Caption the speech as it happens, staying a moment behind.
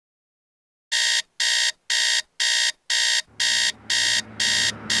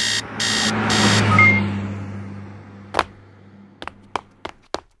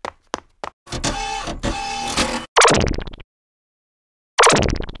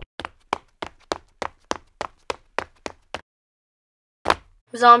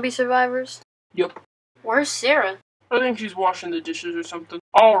Zombie survivors? Yep. Where's Sara? I think she's washing the dishes or something.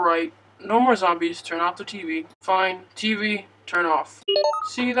 Alright, no more zombies, turn off the TV. Fine, TV, turn off.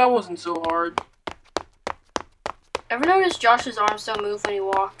 See, that wasn't so hard. Ever notice Josh's arms don't move when he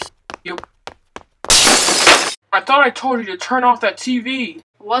walks? Yep. I thought I told you to turn off that TV! It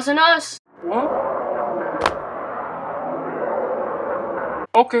wasn't us! What?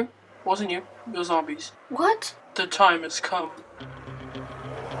 Okay, wasn't you. The zombies. What? The time has come.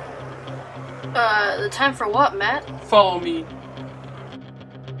 The time for what, Matt? Follow me.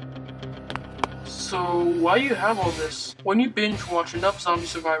 So, why do you have all this? When you binge watch enough zombie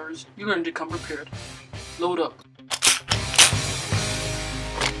survivors, you learn to come prepared. Load up.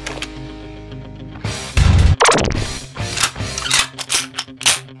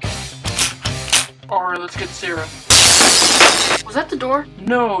 Alright, let's get Sara. Was that the door?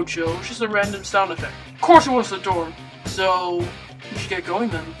 No, Joe, it's just a random sound effect. Of course it was the door. So, we should get going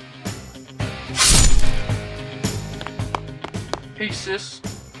then. Hey, sis.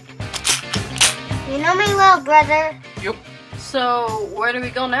 You know me well, brother. Yep. So, where do we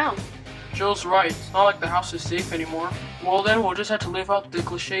go now? Joe's right. It's not like the house is safe anymore. Well then, we'll just have to live out the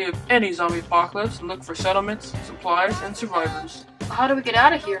cliche of any zombie apocalypse and look for settlements, supplies, and survivors. How do we get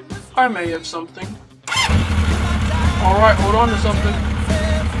out of here? I may have something. Alright, hold on to something.